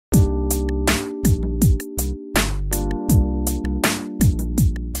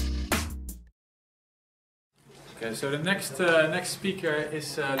Okay, so the next speaker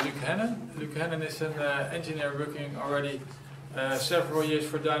is Luuk Hennen. Luuk Hennen is an engineer working already several years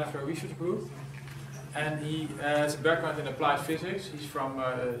for Dynaflow Research Group, and he has a background in applied physics. He's from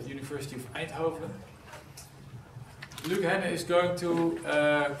University of Eindhoven. Luuk Hennen is going to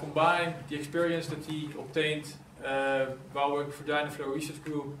combine the experience that he obtained while working for Dynaflow Research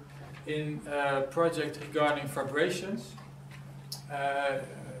Group in a project regarding vibrations.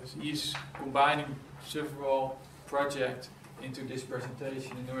 He's combining several projects into this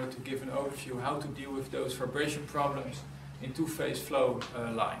presentation in order to give an overview how to deal with those vibration problems in two-phase flow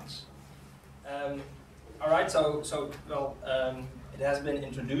lines. Alright, it has been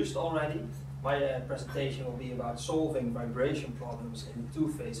introduced already. My presentation will be about solving vibration problems in a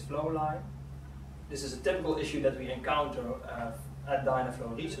two-phase flow line. This is a typical issue that we encounter at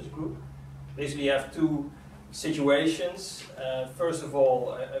Dynaflow Research Group. Basically, you have two situations. First of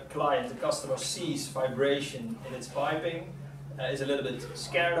all, a customer sees vibration in its piping, is a little bit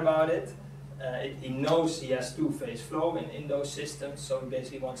scared about it. He knows he has two-phase flow in those systems, so he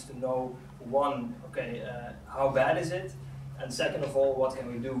basically wants to know, one, how bad is it? And second of all, what can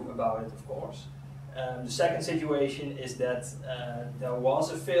we do about it, of course. The second situation is that there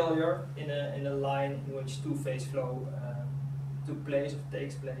was a failure in a line in which two-phase flow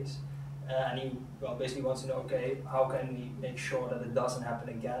takes place. And he basically wants to know, how can we make sure that it doesn't happen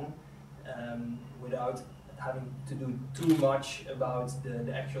again without having to do too much about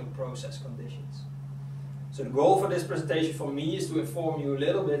the actual process conditions. So the goal for this presentation for me is to inform you a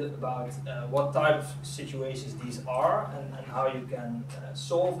little bit about what type of situations these are and how you can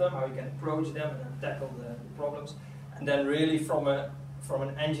solve them, how you can approach them and tackle the problems. And then really from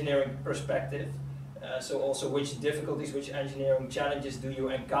an engineering perspective, so also which difficulties, which engineering challenges do you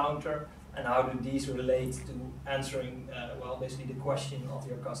encounter, and how do these relate to answering, basically the question of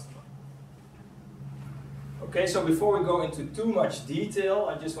your customer. Okay, so before we go into too much detail,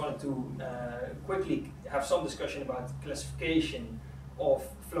 I just wanted to quickly have some discussion about classification of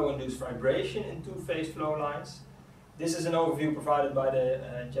flow-induced vibration in two-phase flow lines. This is an overview provided by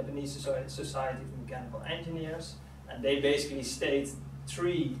the Japanese Society of Mechanical Engineers, and they basically state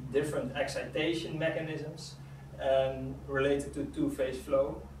three different excitation mechanisms related to two-phase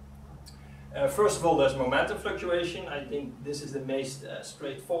flow. First of all, there's momentum fluctuation. I think this is the most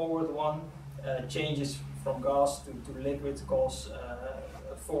straightforward one. Changes from gas to liquid cause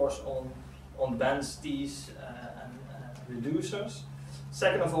a force on bands, and reducers.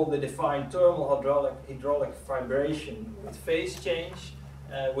 Second of all, they define thermal hydraulic vibration with phase change,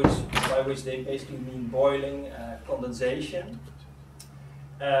 by which they basically mean boiling, condensation.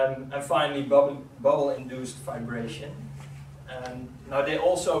 And finally, bubble-induced vibration. Now they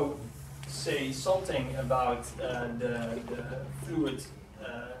also say something about the fluid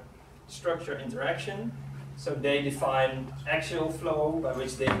structure interaction. So they define axial flow, by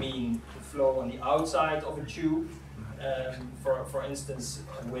which they mean the flow on the outside of a tube, for instance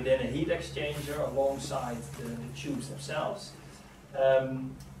within a heat exchanger alongside the tubes themselves.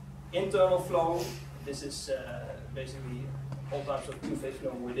 Internal flow, this is basically all types of two-phase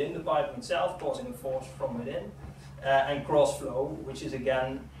flow within the pipe itself, causing a force from within. And cross flow, which is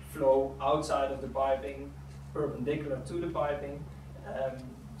again flow outside of the piping, perpendicular to the piping.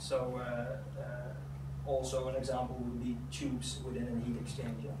 Also an example would be tubes within a heat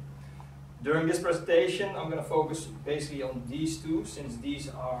exchanger. During this presentation, I'm going to focus basically on these two, since these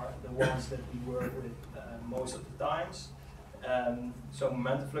are the ones that we work with most of the times. So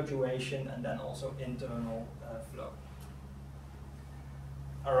momentum fluctuation and then also internal flow.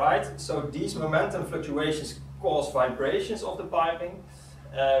 Alright, so these momentum fluctuations cause vibrations of the piping.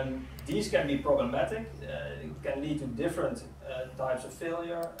 These can be problematic. It can lead to different types of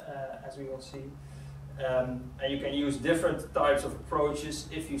failure, as we will see. And you can use different types of approaches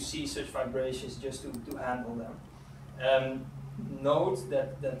if you see such vibrations, just to handle them. Note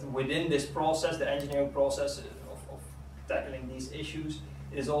that within this process, the engineering process of tackling these issues,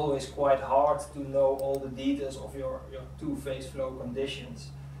 it is always quite hard to know all the details of your two-phase flow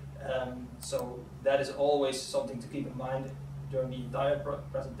conditions. So that is always something to keep in mind during the entire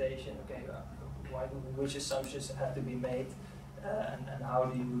presentation. Which assumptions have to be made, and how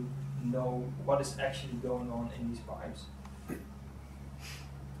do you know what is actually going on in these pipes.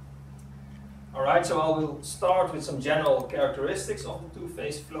 Alright, so I will start with some general characteristics of the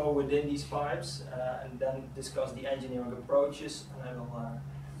two-phase flow within these pipes, and then discuss the engineering approaches, and I will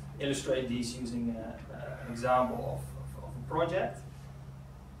illustrate these using an example of a project.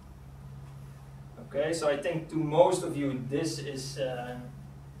 Okay, so I think to most of you this is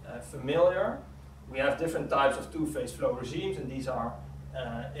familiar. We have different types of two-phase flow regimes, and these are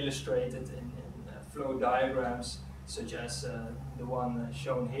illustrated in flow diagrams, such as the one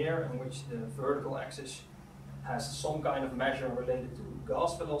shown here, in which the vertical axis has some kind of measure related to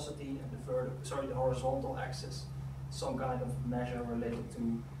gas velocity, and the horizontal axis some kind of measure related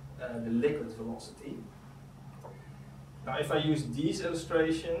to the liquid velocity. Now, if I use these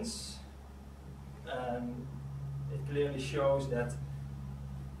illustrations, it clearly shows that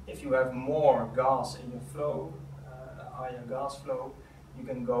if you have more gas in your flow, a higher gas flow, you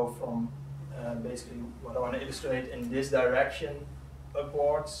can go from basically what I want to illustrate in this direction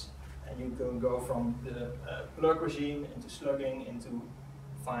upwards, and you can go from the plug regime into slugging into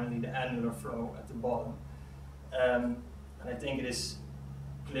finally the annular flow at the bottom. And I think it is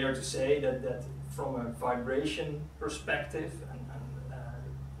clear to say that from a vibration perspective and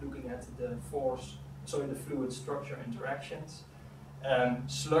looking at the fluid structure interactions,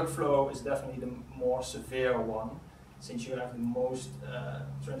 slug flow is definitely the more severe one, since you have the most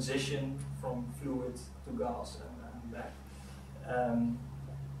transition from fluid to gas and back.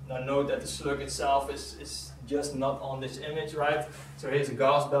 Now note that the slug itself is just not on this image, right? So here's a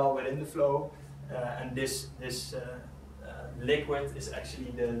gas bell within the flow, and this liquid is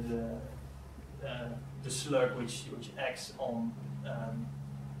actually the slug which acts on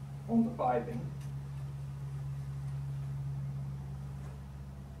the piping.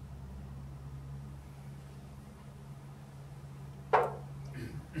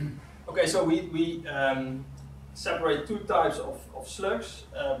 Okay, so we separate two types of slugs,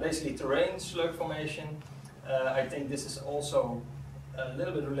 basically terrain slug formation. I think this is also a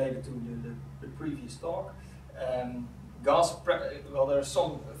little bit related to the previous talk. Well, there's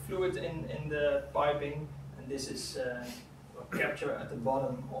some fluid in the piping, and this is capture at the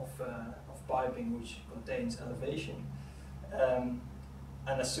bottom of piping, which contains elevation. And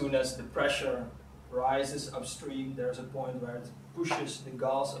as soon as the pressure rises upstream, there's a point where it pushes the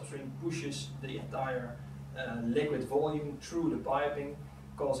gas upstream, pushes the entire liquid volume through the piping,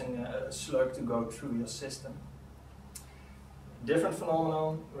 causing a slug to go through your system. Different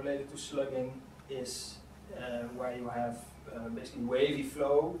phenomenon related to slugging is where you have basically wavy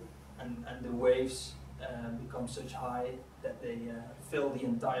flow, and the waves become such high that they fill the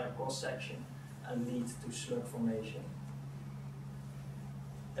entire cross section and lead to slug formation.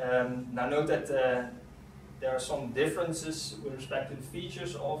 Now note that there are some differences with respect to the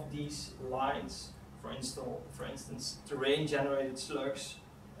features of these lines. For instance, terrain-generated slugs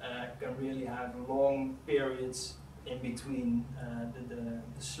can really have long periods in between the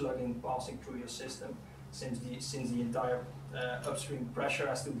slugging passing through your system, since the entire upstream pressure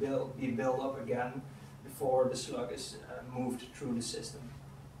has to be built up again before the slug is moved through the system.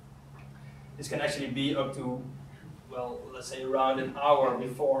 This can actually be up to, well, let's say around an hour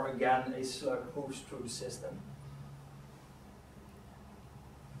before again a slug moves through the system.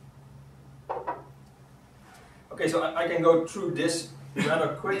 Okay, so I can go through this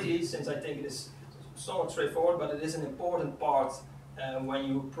rather quickly, since I think it is somewhat straightforward, but it is an important part when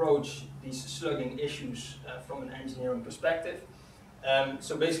you approach these slugging issues from an engineering perspective.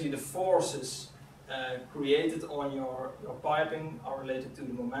 So basically the forces created on your piping are related to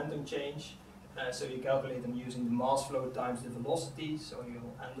the momentum change. So you calculate them using the mass flow times the velocity, so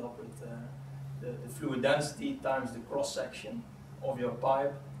you'll end up with the fluid density times the cross section of your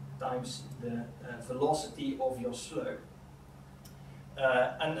pipe times the velocity of your slug.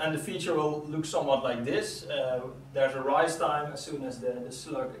 And the feature will look somewhat like this. There's a rise time as soon as the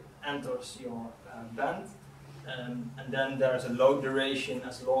slug enters your band, and then there's a load duration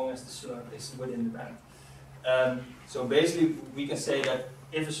as long as the slug is within the band. So basically we can say that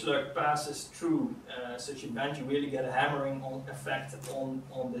if a slug passes through such a band, you really get a hammering effect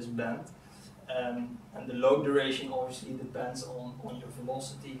on this band. And the load duration obviously depends on your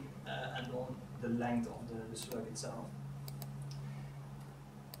velocity and on the length of the slug itself.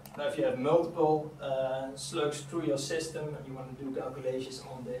 Now if you have multiple slugs through your system and you want to do calculations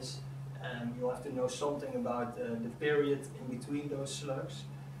on this, you'll have to know something about the period in between those slugs.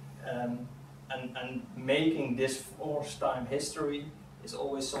 And making this force time history is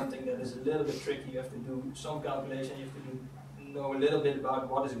always something that is a little bit tricky. You have to do some calculation, you have to know a little bit about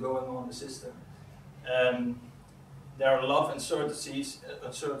what is going on in the system. There are a lot of uncertainties,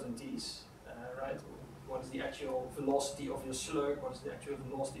 right? What is the actual velocity of your slug? What is the actual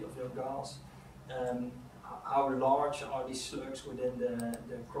velocity of your gas? How large are these slugs within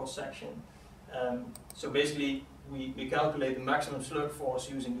the cross section? So basically, we calculate the maximum slug force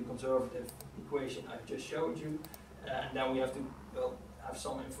using the conservative equation I just showed you, and then we have to have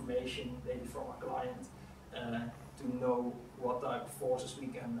some information, maybe from our client, to know what type of forces we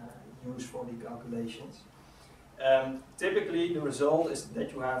can use for the calculations. Typically, the result is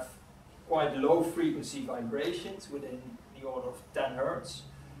that you have, quite low frequency vibrations within the order of 10 Hertz,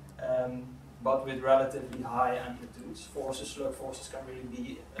 but with relatively high amplitudes. Slug forces can really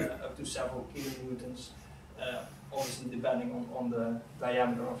be up to several kilonewtons, obviously depending on the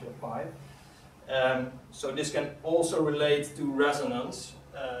diameter of your pipe. So this can also relate to resonance.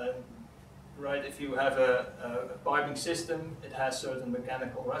 Right, if you have a piping system, it has certain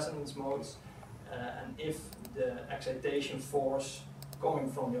mechanical resonance modes, and if the excitation force coming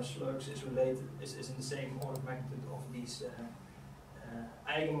from your slugs is in the same order of magnitude of these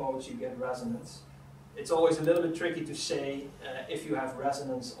eigenmodes, you get resonance. It's always a little bit tricky to say if you have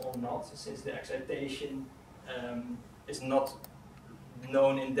resonance or not, since the excitation is not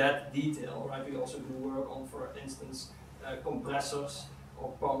known in that detail. Right, we also do work on, for instance, compressors or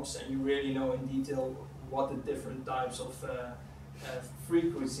pumps, and you really know in detail what the different types of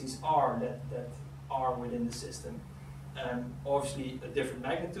frequencies are that are within the system. Obviously a different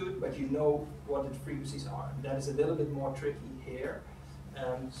magnitude, but you know what the frequencies are. That is a little bit more tricky here.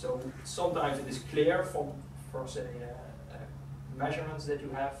 So sometimes it is clear for say measurements that you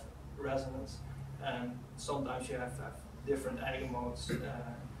have resonance. Sometimes you have different eigenmodes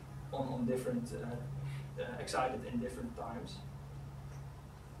on different excited in different times.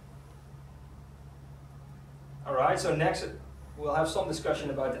 Alright, so next we'll have some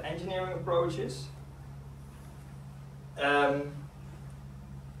discussion about the engineering approaches.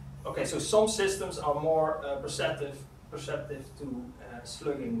 Okay, so some systems are more perceptive to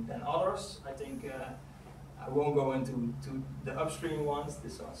slugging than others. I think I won't go into the upstream ones.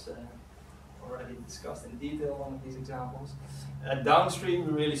 This was already discussed in detail, one of these examples. Downstream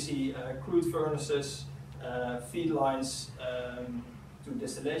we really see crude furnaces, feed lines to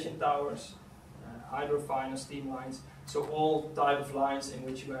distillation towers, hydrorefiners, steam lines, so all type of lines in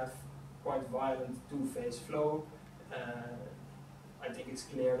which you have quite violent two-phase flow. I think it's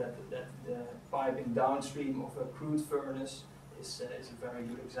clear that the piping downstream of a crude furnace is a very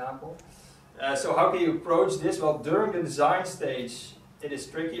good example. So how can you approach this? Well, during the design stage it is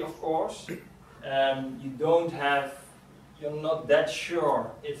tricky, of course. You're not that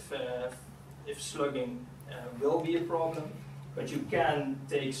sure if slugging will be a problem, but you can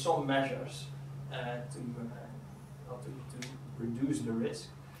take some measures to reduce the risk.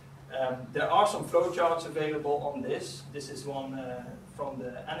 There are some flowcharts available on this. This is one from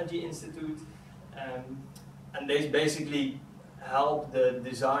the Energy Institute, and they basically help the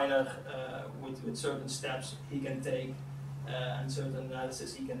designer with certain steps he can take and certain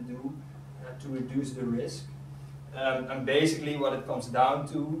analysis he can do to reduce the risk. And basically what it comes down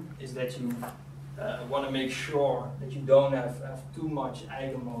to is that you want to make sure that you don't have too much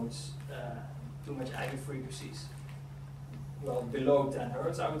eigenmodes, too much eigenfrequencies, well, below 10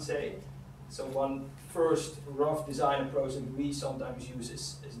 Hertz, I would say. So one first rough design approach that we sometimes use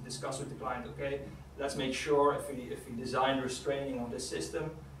is discuss with the client, okay, let's make sure if we design restraining of the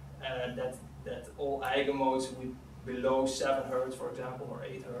system, that all eigenmodes with below 7 Hertz, for example, or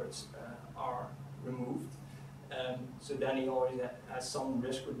 8 Hertz are removed. So then he always has some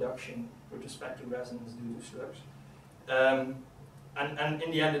risk reduction with respect to resonance due to slugs. And in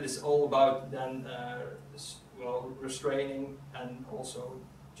the end, it is all about then restraining and also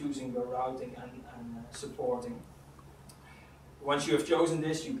choosing your routing and supporting. Once you have chosen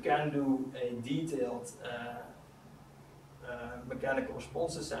this, you can do a detailed mechanical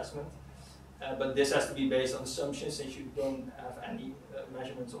response assessment, but this has to be based on assumptions since you don't have any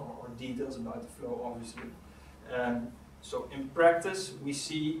measurements or details about the flow, obviously. So in practice, we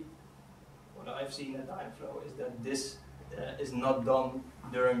see, what I've seen at Dynaflow is that this is not done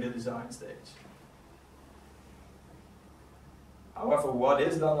during the design stage. However, what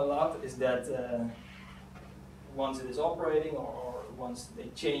is done a lot is that once it is operating or once they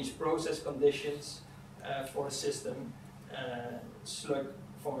change process conditions for the system, slug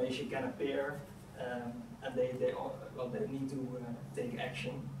formation can appear, and they need to take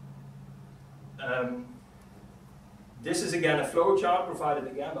action. This is again a flowchart provided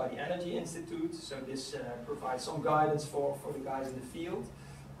again by the Energy Institute, so this provides some guidance for the guys in the field.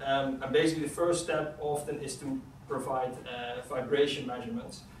 And basically the first step often is to provide vibration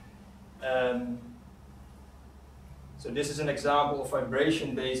measurements. So this is an example of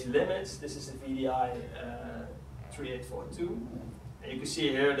vibration-based limits. This is the VDI 3842. And you can see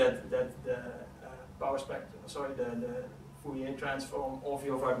here that the power spectrum, the Fourier transform of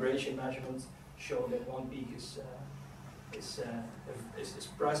your vibration measurements show that one peak is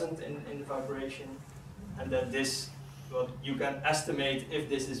present in the vibration, and that this, well, you can estimate if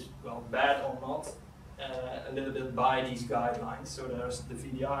this is bad or not a little bit by these guidelines. So there's the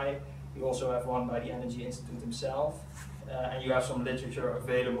VDI. You also have one by the Energy Institute himself, and you have some literature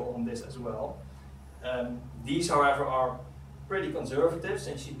available on this as well. These, however, are pretty conservative,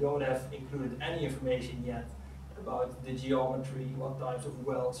 since you don't have included any information yet about the geometry, what types of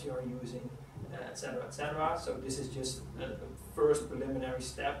welds you are using, etc., etc. So this is just a first preliminary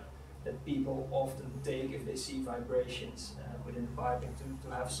step that people often take if they see vibrations within the piping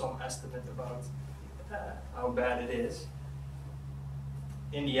to have some estimate about how bad it is.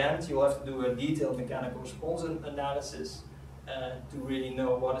 In the end, you'll have to do a detailed mechanical response analysis to really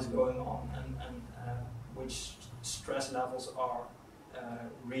know what is going on and which stress levels are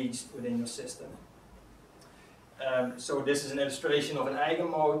reached within your system. So this is an illustration of an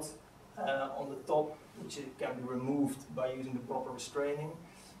eigenmode on the top, which can be removed by using the proper restraining.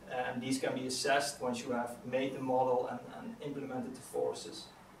 And these can be assessed once you have made the model and implemented the forces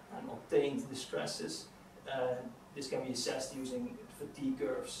and obtained the stresses. This can be assessed using fatigue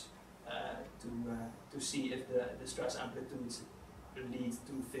curves to see if the stress amplitudes lead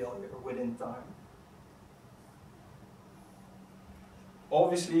to failure within time.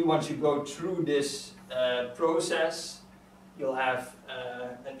 Obviously, once you go through this process, you'll have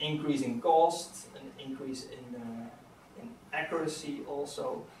an increase in cost, an increase in accuracy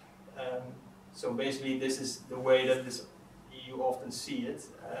also. So basically, this is the way that you often see it,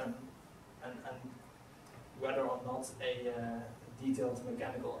 and whether or not a detailed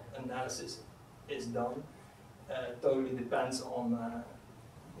mechanical analysis is done totally depends on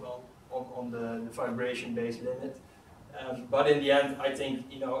on the vibration-based limit. But in the end, I think,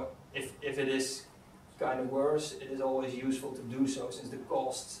 you know, if it is kind of worse, it is always useful to do so, since the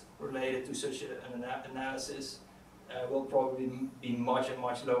costs related to such an analysis will probably be much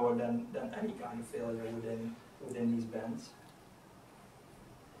lower than any kind of failure within these bands.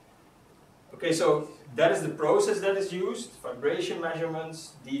 Okay, so that is the process that is used: vibration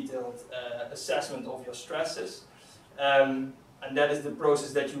measurements, detailed assessment of your stresses, and that is the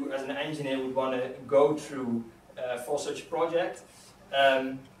process that you, as an engineer, would want to go through for such a project.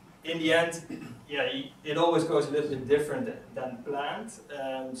 In the end, yeah, it always goes a little bit different than planned.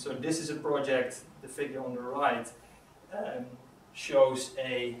 So this is a project. The figure on the right shows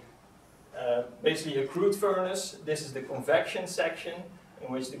basically a crude furnace. This is the convection section,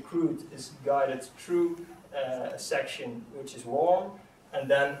 in which the crude is guided through a section which is warm, and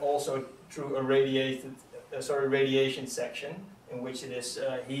then also through a radiation section, in which it is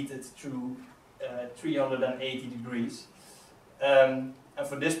heated through 380 degrees. And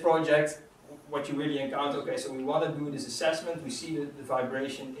for this project, what you really encounter, okay, so we want to do this assessment, we see the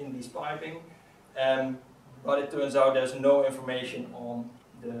vibration in these piping, but it turns out there's no information on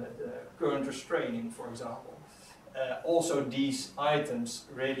the current restraining, for example. Also, these items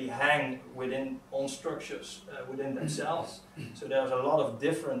really hang on structures within themselves, so there's a lot of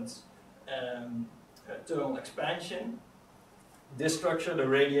different thermal expansion. This structure, the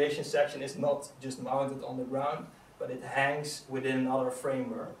radiation section, is not just mounted on the ground, but it hangs within another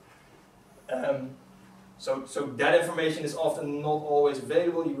framework. So that information is often not always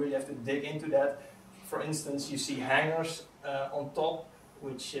available. You really have to dig into that. For instance, you see hangers on top,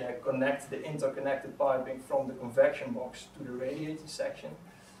 which connect the interconnected piping from the convection box to the radiating section.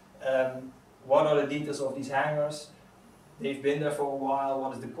 What are the details of these hangers? They've been there for a while.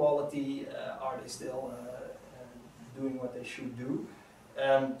 What is the quality? Are they still doing what they should do?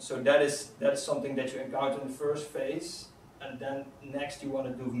 So that is something that you encounter in the first phase, and then next you want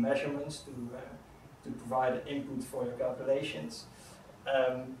to do measurements to provide an input for your calculations.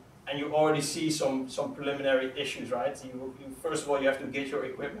 And you already see some preliminary issues, right? First of all, you have to get your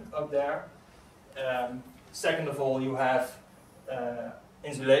equipment up there. Second of all, you have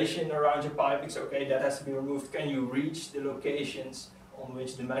insulation around your piping, so okay, that has to be removed. Can you reach the locations on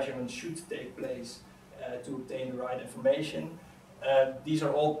which the measurements should take place to obtain the right information? These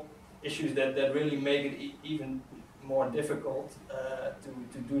are all issues that really make it even more difficult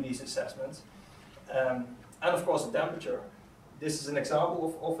to do these assessments. And of course, the temperature. This is an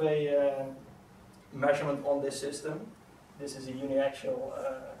example of a measurement on this system. This is a uniaxial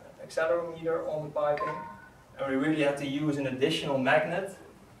accelerometer on the piping, and we really had to use an additional magnet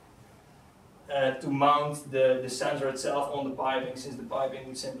to mount the sensor itself on the piping, since the piping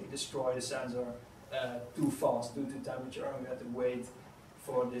would simply destroy the sensor too fast due to temperature, and we had to wait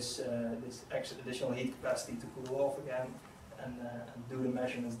for this additional heat capacity to cool off again and do the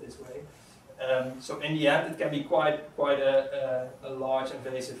measurements this way. So in the end, it can be quite a large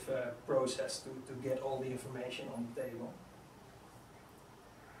invasive process to get all the information on the table.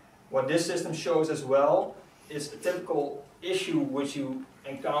 What this system shows as well is a typical issue which you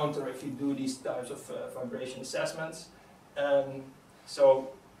encounter if you do these types of vibration assessments.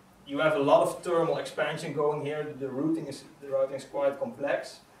 So You have a lot of thermal expansion going here. The routing is quite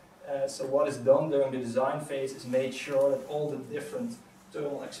complex. So what is done during the design phase is made sure that all the different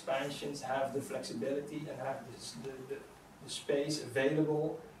thermal expansions have the flexibility and have the space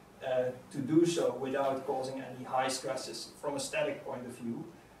available to do so without causing any high stresses from a static point of view.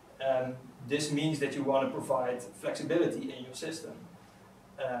 This means that you want to provide flexibility in your system.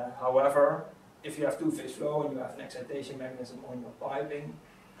 However, if you have two-phase flow and you have an excitation mechanism on your piping,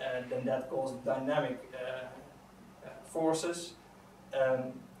 then that causes dynamic forces.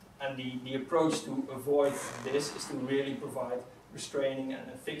 And the approach to avoid this is to really provide restraining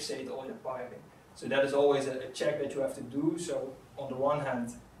and fixate all your piping. So that is always a check that you have to do. So on the one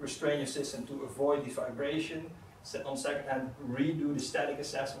hand, restrain your system to avoid the vibration. On the second hand, redo the static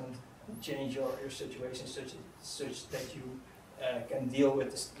assessment and change your situation such that you can deal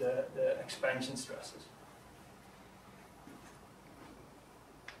with the expansion stresses.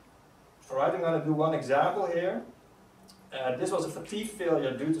 Alright, I'm going to do one example here. This was a fatigue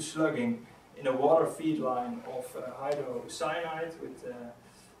failure due to slugging in a water feed line of hydrocyanide with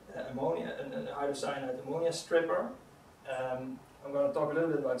ammonia, and hydrocyanide ammonia stripper. I'm going to talk a little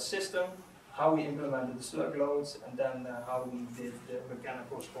bit about the system, how we implemented the slug loads, and then how we did the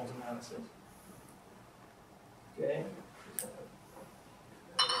mechanical response analysis. Okay.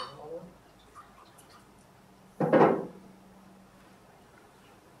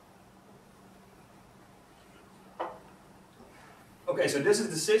 Okay, so this is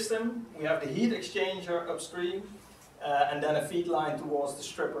the system. We have the heat exchanger upstream, and then a feed line towards the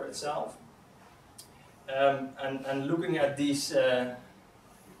stripper itself. And looking at these,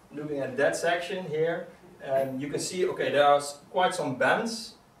 looking at that section here, you can see, okay, there are quite some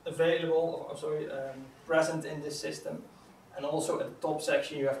bands available, present in this system, and also at the top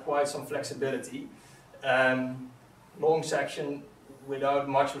section you have quite some flexibility. Long section without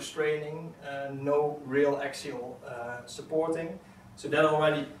much restraining, no real axial supporting. So that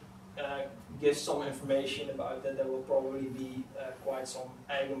already gives some information about that there will probably be quite some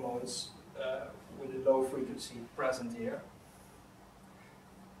eigenmodes with a low frequency present here.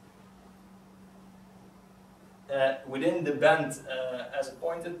 Within the band as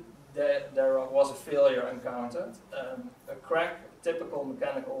pointed, there was a failure encountered, a crack, typical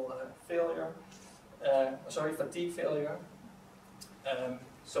mechanical failure, fatigue failure.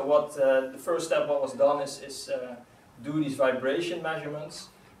 So what the first step what was done is do these vibration measurements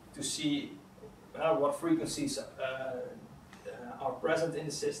to see what frequencies are present in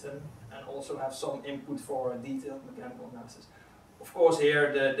the system, and also have some input for a detailed mechanical analysis. Of course,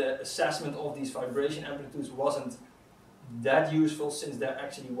 here the assessment of these vibration amplitudes wasn't that useful, since there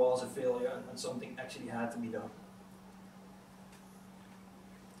actually was a failure and something actually had to be done.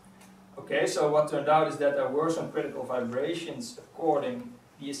 Okay, so what turned out is that there were some critical vibrations according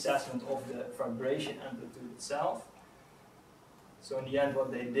the assessment of the vibration amplitude itself. So in the end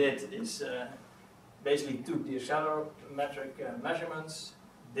what they did is basically took the accelerometric measurements,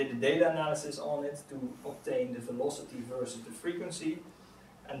 did the data analysis on it to obtain the velocity versus the frequency,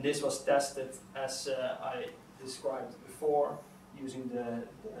 and this was tested as I described before, using the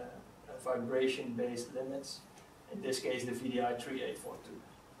vibration-based limits, in this case the VDI 3842.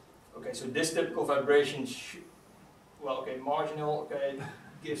 Okay, so this typical vibration, marginal, okay,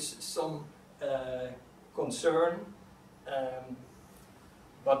 gives some concern,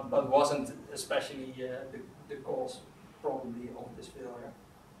 but wasn't especially the cause probably of this failure.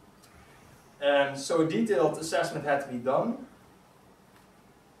 So a detailed assessment had to be done.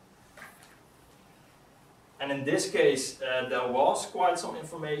 And in this case, there was quite some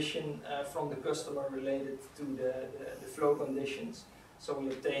information from the customer related to the flow conditions. So we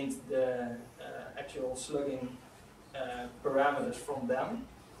obtained the actual slugging parameters from them.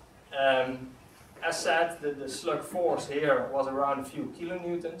 As said, the slug force here was around a few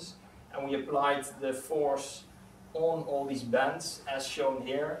kilonewtons, and we applied the force on all these bands as shown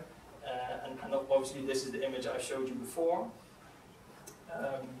here. And obviously this is the image I showed you before.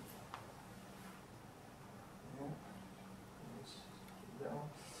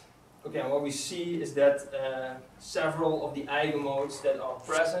 Okay, and what we see is that several of the eigenmodes that are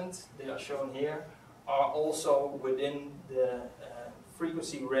present, they are shown here, are also within the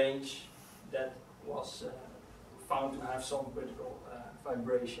frequency range that was found to have some critical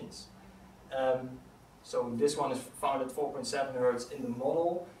vibrations. So this one is found at 4.7 Hz in the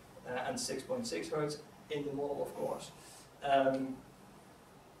model, and 6.6 Hz in the model, of course.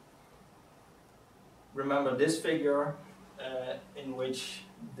 Remember this figure in which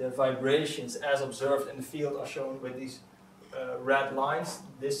the vibrations as observed in the field are shown with these red lines.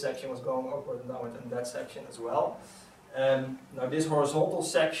 This section was going upward and downward, and that section as well. Now this horizontal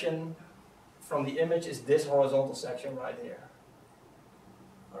section from the image is this horizontal section right here.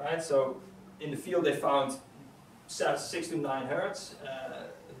 Alright, so in the field they found 6 to 9 hertz,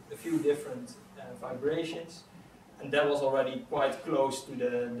 a few different vibrations, and that was already quite close to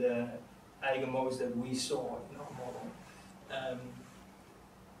the eigenmodes that we saw in our model.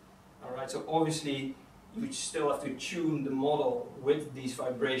 Alright, so obviously you still have to tune the model with these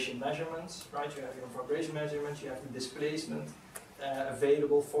vibration measurements, right? You have your vibration measurements, you have the displacement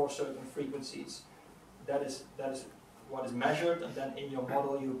available for certain frequencies. That is what is measured, and then in your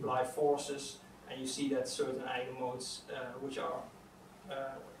model you apply forces, and you see that certain eigenmodes which are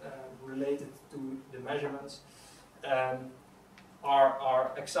related to the measurements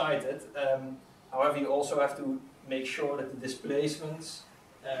are excited. However, you also have to make sure that the displacements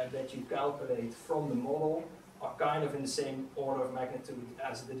that you calculate from the model are kind of in the same order of magnitude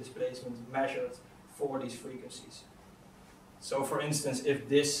as the displacement measured for these frequencies. So for instance, if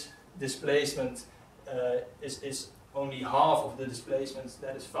this displacement is only half of the displacement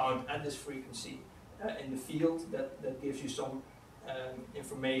that is found at this frequency in the field, that gives you some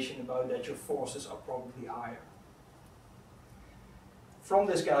information about that your forces are probably higher. From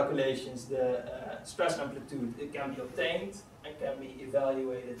these calculations, the stress amplitude can be obtained and can be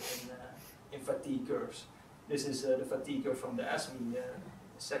evaluated in fatigue curves. This is the fatigue curve from the ASME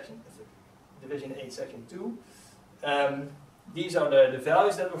section, Division 8, Section 2. These are the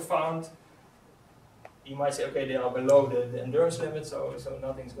values that were found. You might say, okay, they are below the endurance limit, so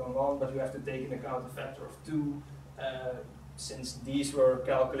nothing's going on, but you have to take into account a factor of 2, since these were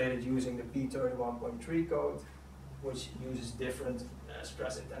calculated using the P31.3 code, which uses different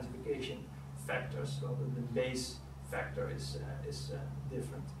stress intensification factors. So the base factor is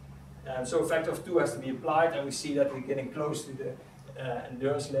different. So a factor of 2 has to be applied, and we see that we're getting close to the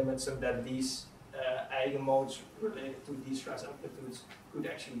endurance limit, so that these eigenmodes related to these stress amplitudes could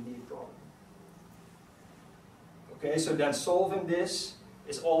actually be a problem. Okay, so then solving this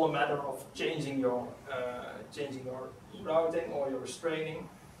is all a matter of changing your routing or your restraining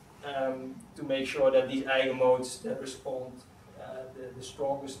to make sure that these eigenmodes that respond the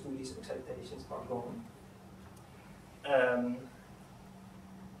strongest to these excitations are gone.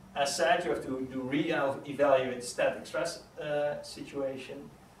 As said, you have to re-evaluate the static stress situation.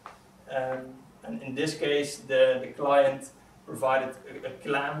 And in this case, the client provided a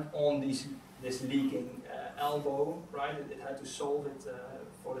clamp on this leaking elbow, right? It had to solve it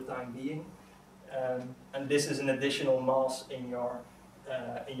for the time being. And this is an additional mass in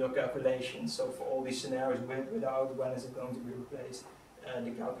your calculation. So for all these scenarios, with, without, when is it going to be replaced,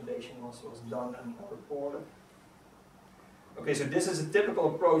 the calculation was done and reported. Okay, so this is a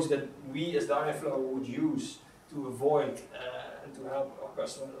typical approach that we as Dynaflow would use to avoid and to help our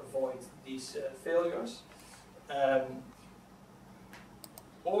customers avoid these failures.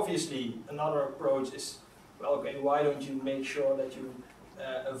 Obviously, another approach is, well, okay, why don't you make sure that you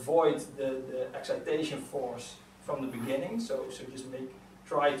avoid the excitation force from the beginning? So just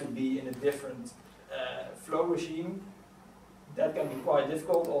try to be in a different flow regime. That can be quite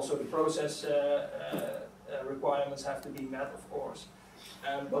difficult. Also, the process requirements have to be met, of course.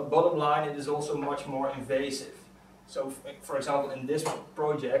 But bottom line, it is also much more invasive. So, for example, in this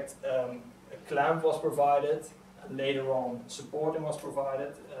project, a clamp was provided, and later on supporting was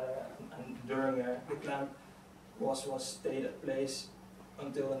provided, and during the clamp was stayed at place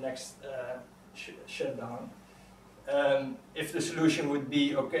until the next shutdown. If the solution would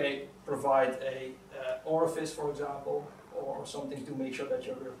be, okay, provide a orifice, for example, or something to make sure that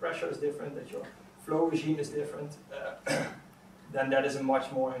your pressure is different, that your flow regime is different, then that is a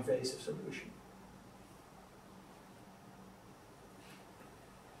much more invasive solution.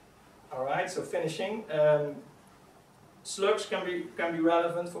 Alright, so finishing. Slugs can be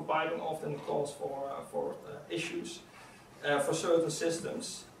relevant for piping, often cause for issues for certain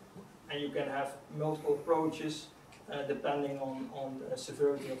systems, and you can have multiple approaches depending on the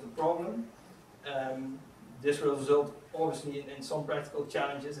severity of the problem. This will result obviously in some practical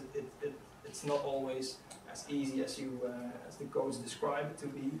challenges. It's not always as easy as the codes describe it to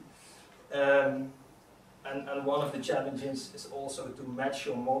be. And one of the challenges is also to match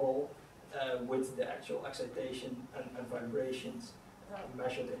your model with the actual excitation and vibrations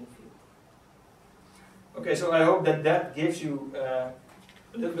measured in the field. Okay, so I hope that gives you a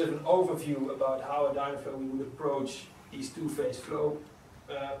little bit of an overview about how at Dynaflow we would approach these two-phase flow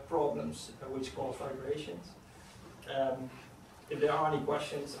problems which cause vibrations. If there are any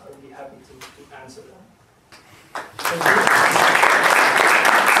questions, I would be happy to answer them. Thank you.